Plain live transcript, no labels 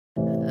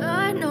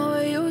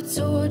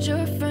told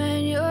your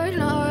friend you're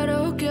not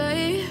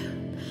okay,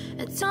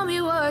 and tell me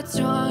what's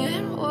wrong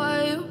and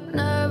why you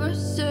never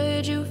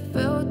said you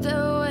felt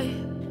that way.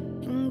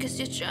 And guess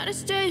you're trying to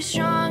stay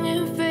strong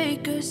and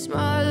fake a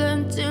smile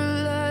until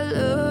I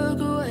look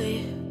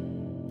away.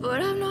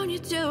 But I've known you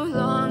too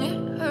long,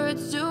 it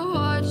hurts to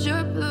watch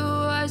your blue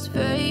eyes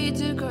fade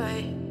to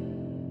gray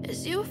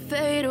as you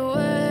fade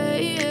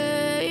away,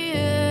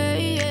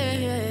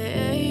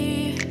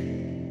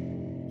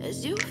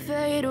 as you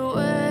fade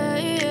away.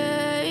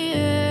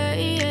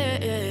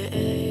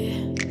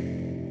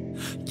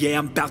 Yeah,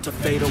 I'm about to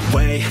fade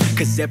away,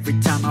 cause every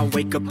time I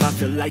wake up I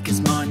feel like it's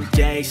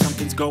Monday.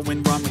 Something's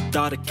going wrong with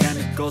all the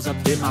chemicals up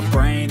in my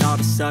brain. All of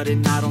a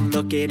sudden I don't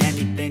look at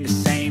anything the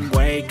same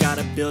way.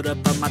 Gotta build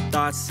up of my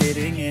thoughts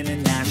sitting in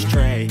an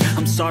ashtray.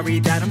 I'm sorry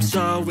that I'm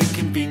so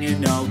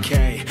inconvenient,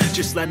 okay.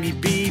 Just let me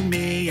be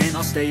me and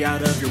I'll stay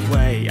out of your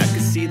way. I can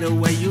see the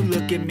way you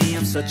look at me,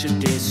 I'm such a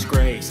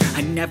disgrace.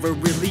 I never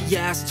really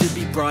asked to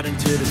be brought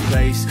into this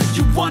place.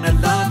 You wanna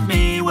love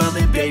me? Well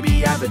then baby,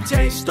 have a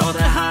taste. All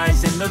the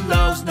highs and the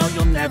lows, no,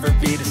 you'll never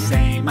be the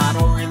same. I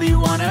don't really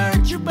wanna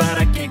hurt you, but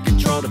I can't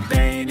control the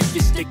pain. If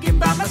you're sticking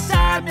by my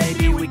side,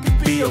 maybe we could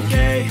be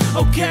okay.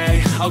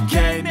 Okay,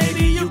 okay,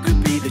 maybe you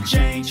could be the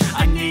change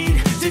I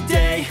need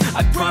today.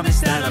 I promise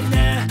that I've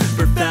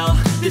never felt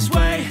this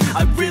way.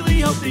 I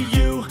really hope that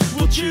you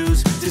will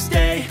choose to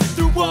stay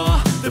through all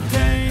the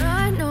pain.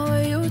 I know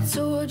you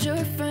told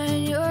your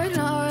friend you're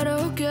not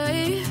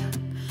okay,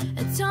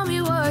 and tell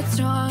me what's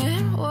wrong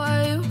and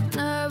why you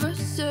never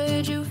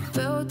said you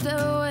felt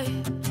that way.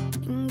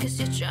 Guess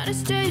you're trying to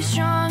stay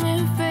strong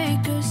and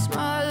fake a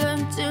smile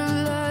until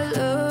I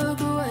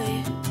look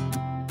away.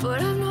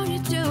 But I've known you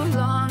too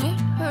long, it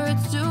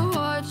hurts to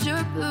watch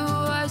your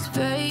blue eyes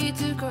fade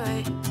to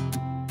gray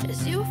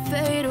as you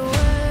fade away,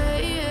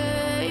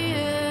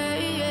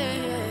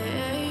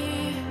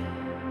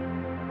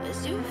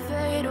 as you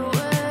fade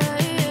away,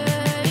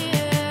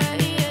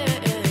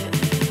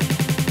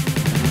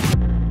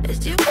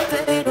 as you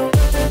fade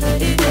away.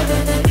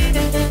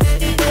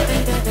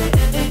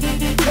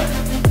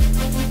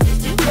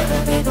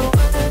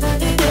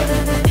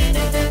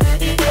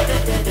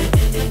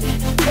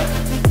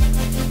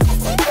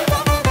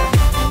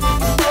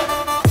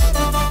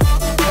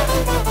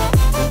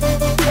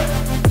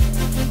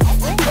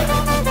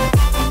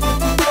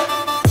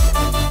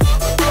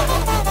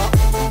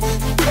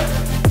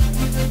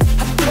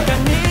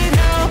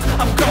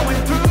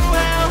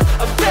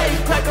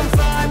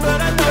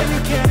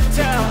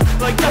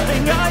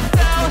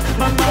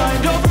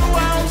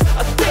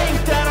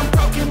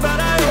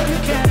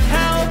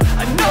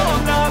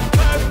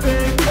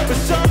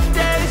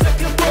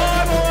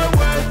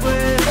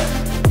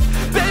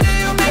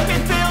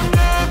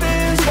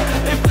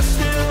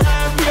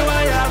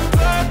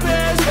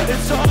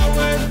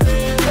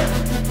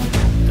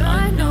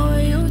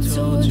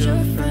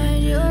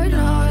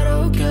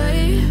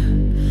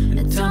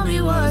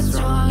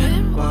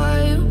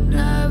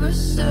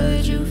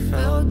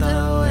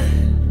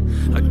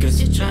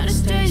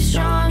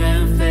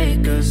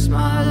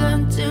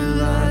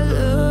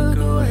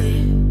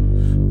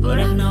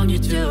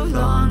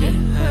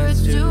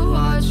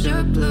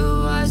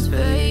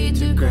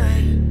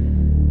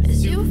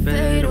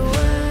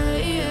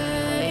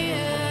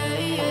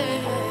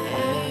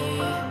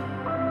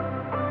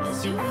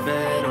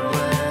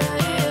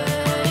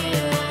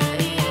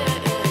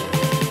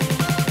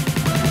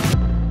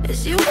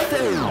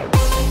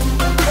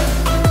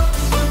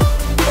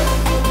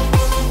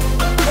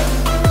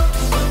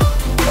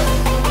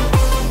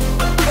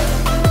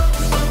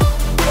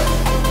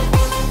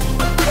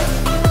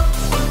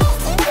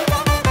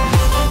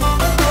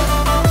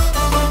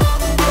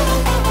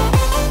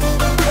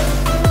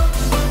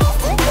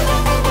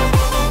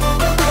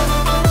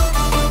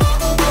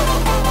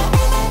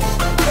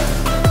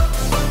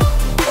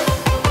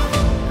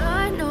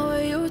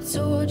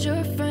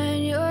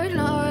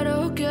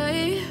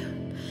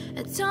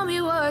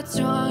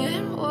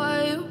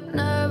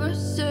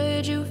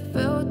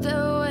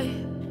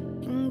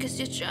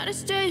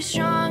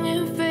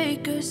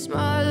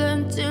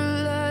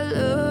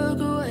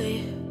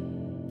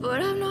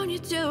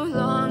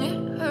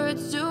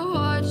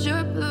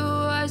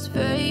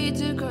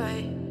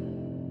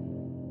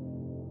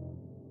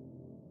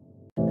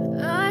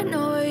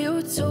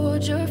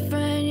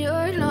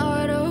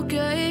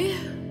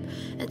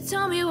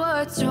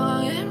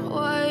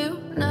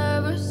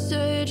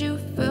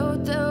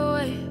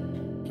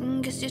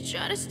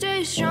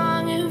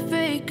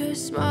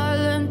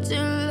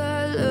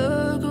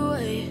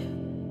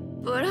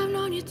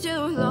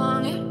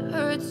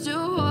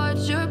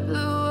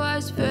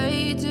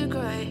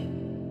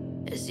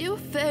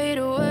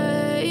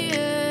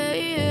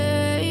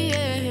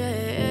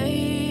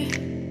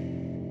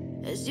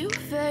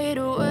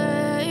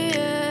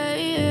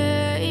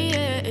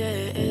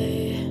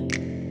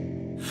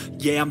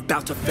 Yeah, I'm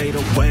about to fade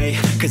away,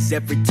 cause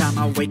every time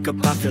I wake up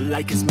I feel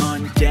like it's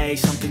Monday.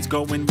 Something's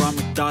going wrong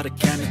with all the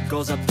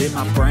chemicals up in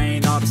my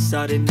brain. All of a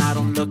sudden I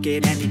don't look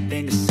at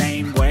anything the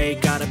same way.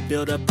 Got a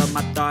buildup of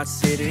my thoughts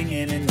sitting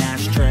in an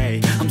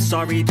ashtray. I'm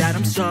sorry that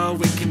I'm so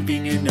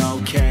inconvenient,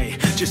 okay.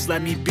 Just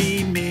let me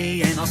be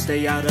me and I'll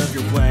stay out of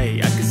your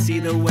way. I can see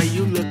the way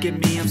you look at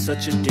me, I'm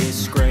such a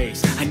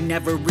disgrace. I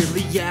never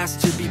really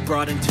asked to be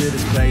brought into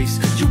this place.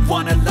 You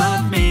wanna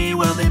love me?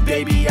 Well then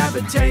baby I have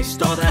a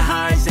taste. All the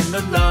highs and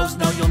the lows,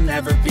 no you'll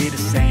never be the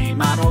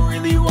same. I don't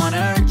really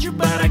wanna hurt you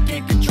but I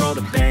can't control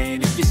the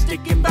pain. If you're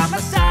sticking by my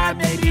side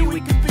maybe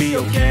we could be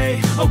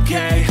okay.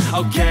 Okay,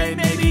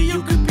 maybe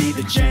you could be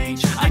the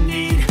change I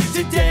need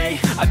today.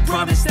 I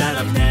promise that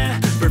I've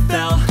never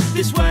felt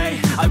this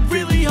way. I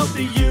really hope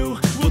that you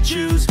will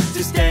choose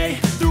to stay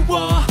through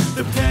all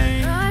the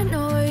pain. I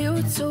know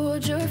you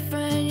told your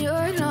friend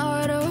you're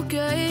not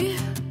okay,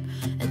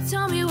 and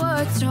tell me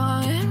what's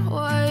wrong and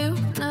why you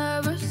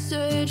never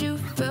said you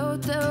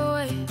felt that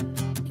way.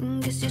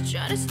 Guess you're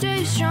trying to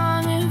stay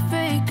strong and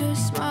fake a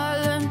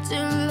smile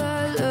until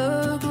I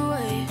look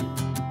away.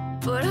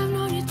 But I've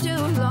known you too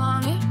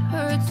long, it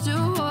hurts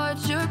to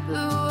watch your blue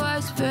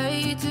eyes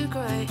fade to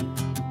gray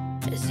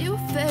as you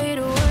fade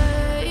away.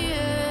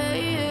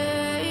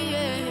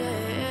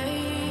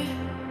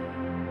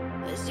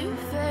 As you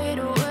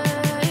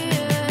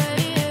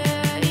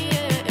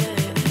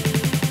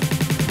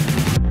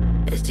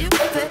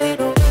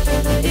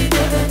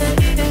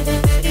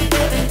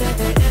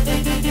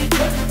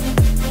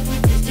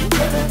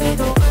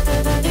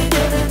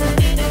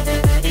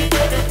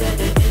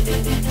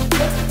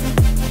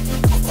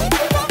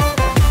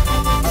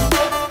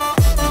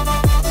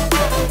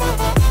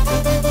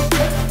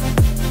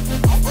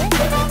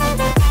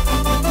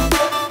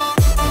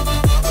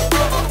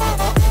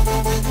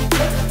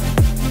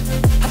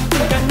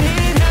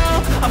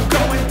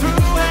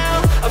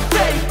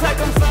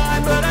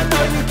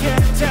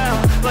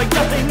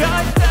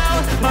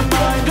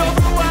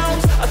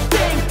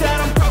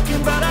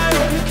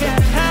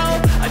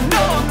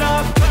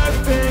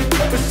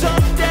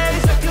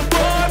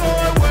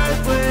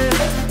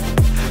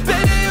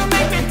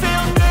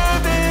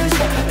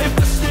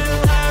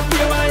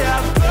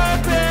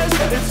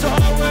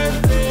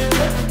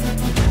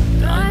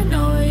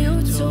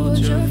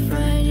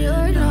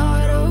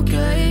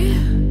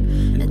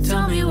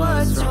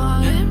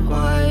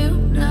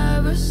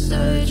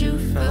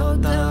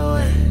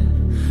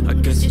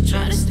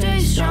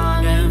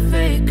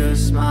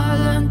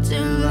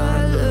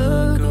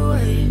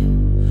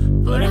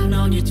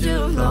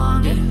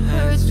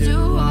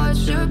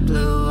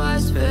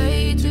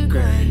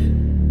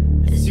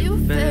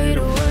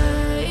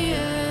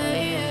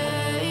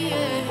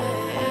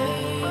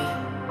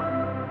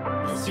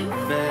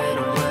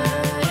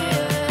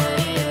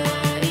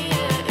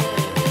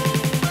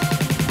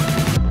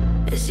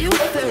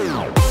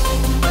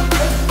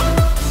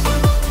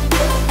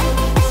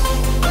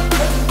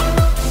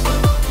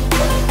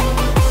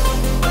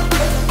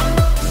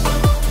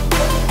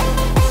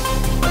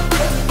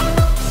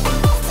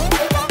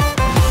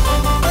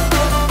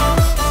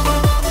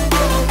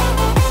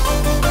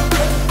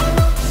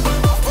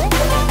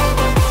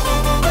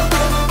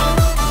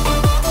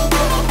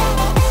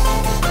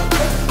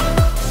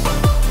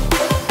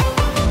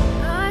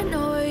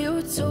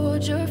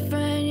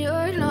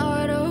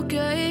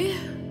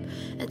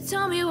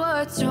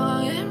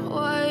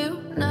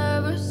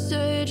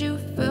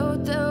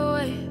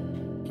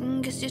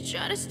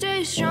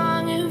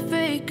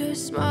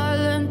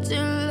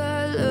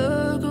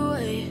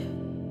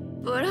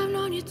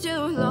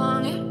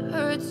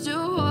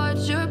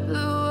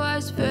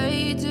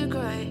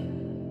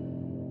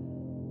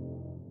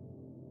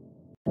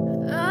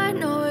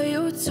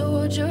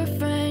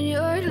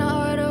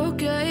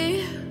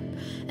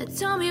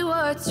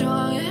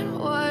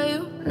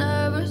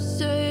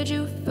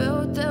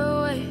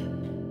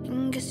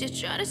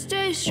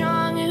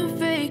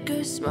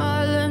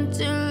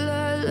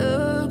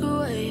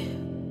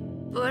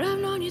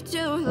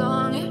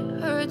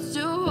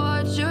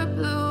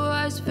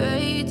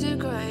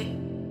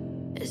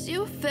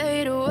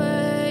fade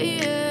away.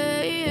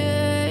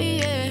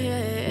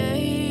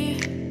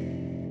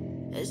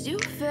 As you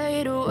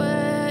fade away.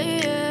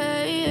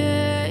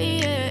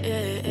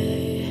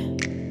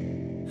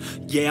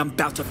 Yeah, I'm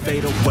about to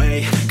fade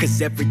away,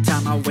 cause every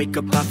time I wake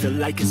up I feel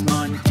like it's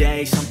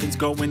Monday. Something's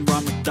going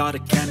wrong with all the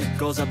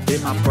chemicals up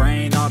in my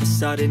brain. All of a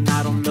sudden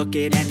I don't look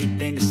at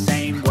anything the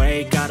same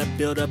way. Got a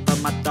buildup of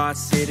my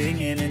thoughts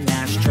sitting in an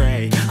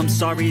ashtray. I'm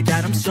sorry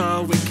that I'm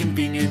so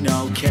inconvenient,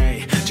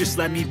 okay. Just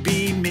let me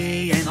be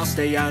me and I'll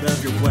stay out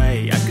of your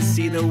way. I can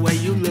see the way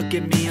you look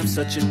at me, I'm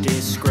such a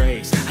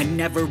disgrace. I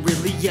never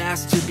really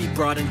asked to be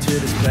brought into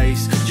this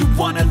place. You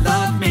wanna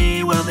love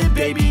me? Well then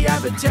baby I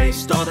have a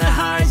taste. All the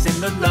highs and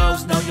the lows,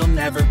 no you'll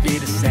never be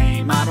the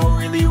same. I don't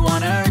really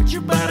wanna hurt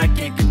you but I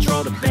can't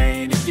control the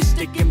pain. If you're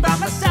sticking by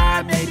my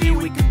side maybe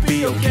we could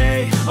be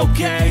okay.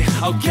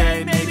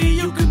 Okay, maybe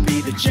you could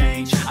be the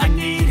change I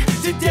need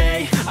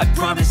today. I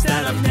promise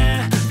that I've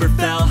never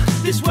felt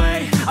this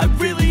way. I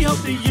really hope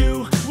that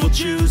you will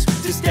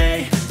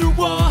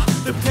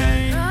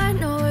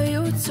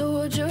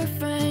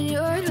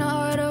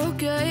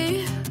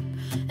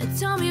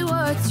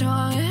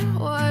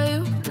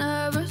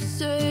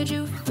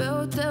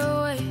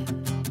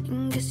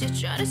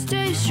Trying to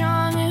stay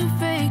strong and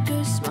fake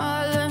a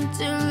smile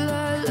until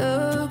I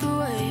look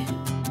away.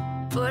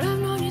 But I've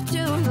known you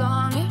too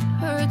long, it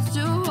hurts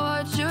to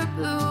watch your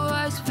blue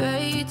eyes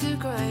fade to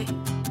gray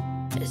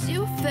as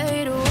you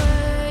fade away.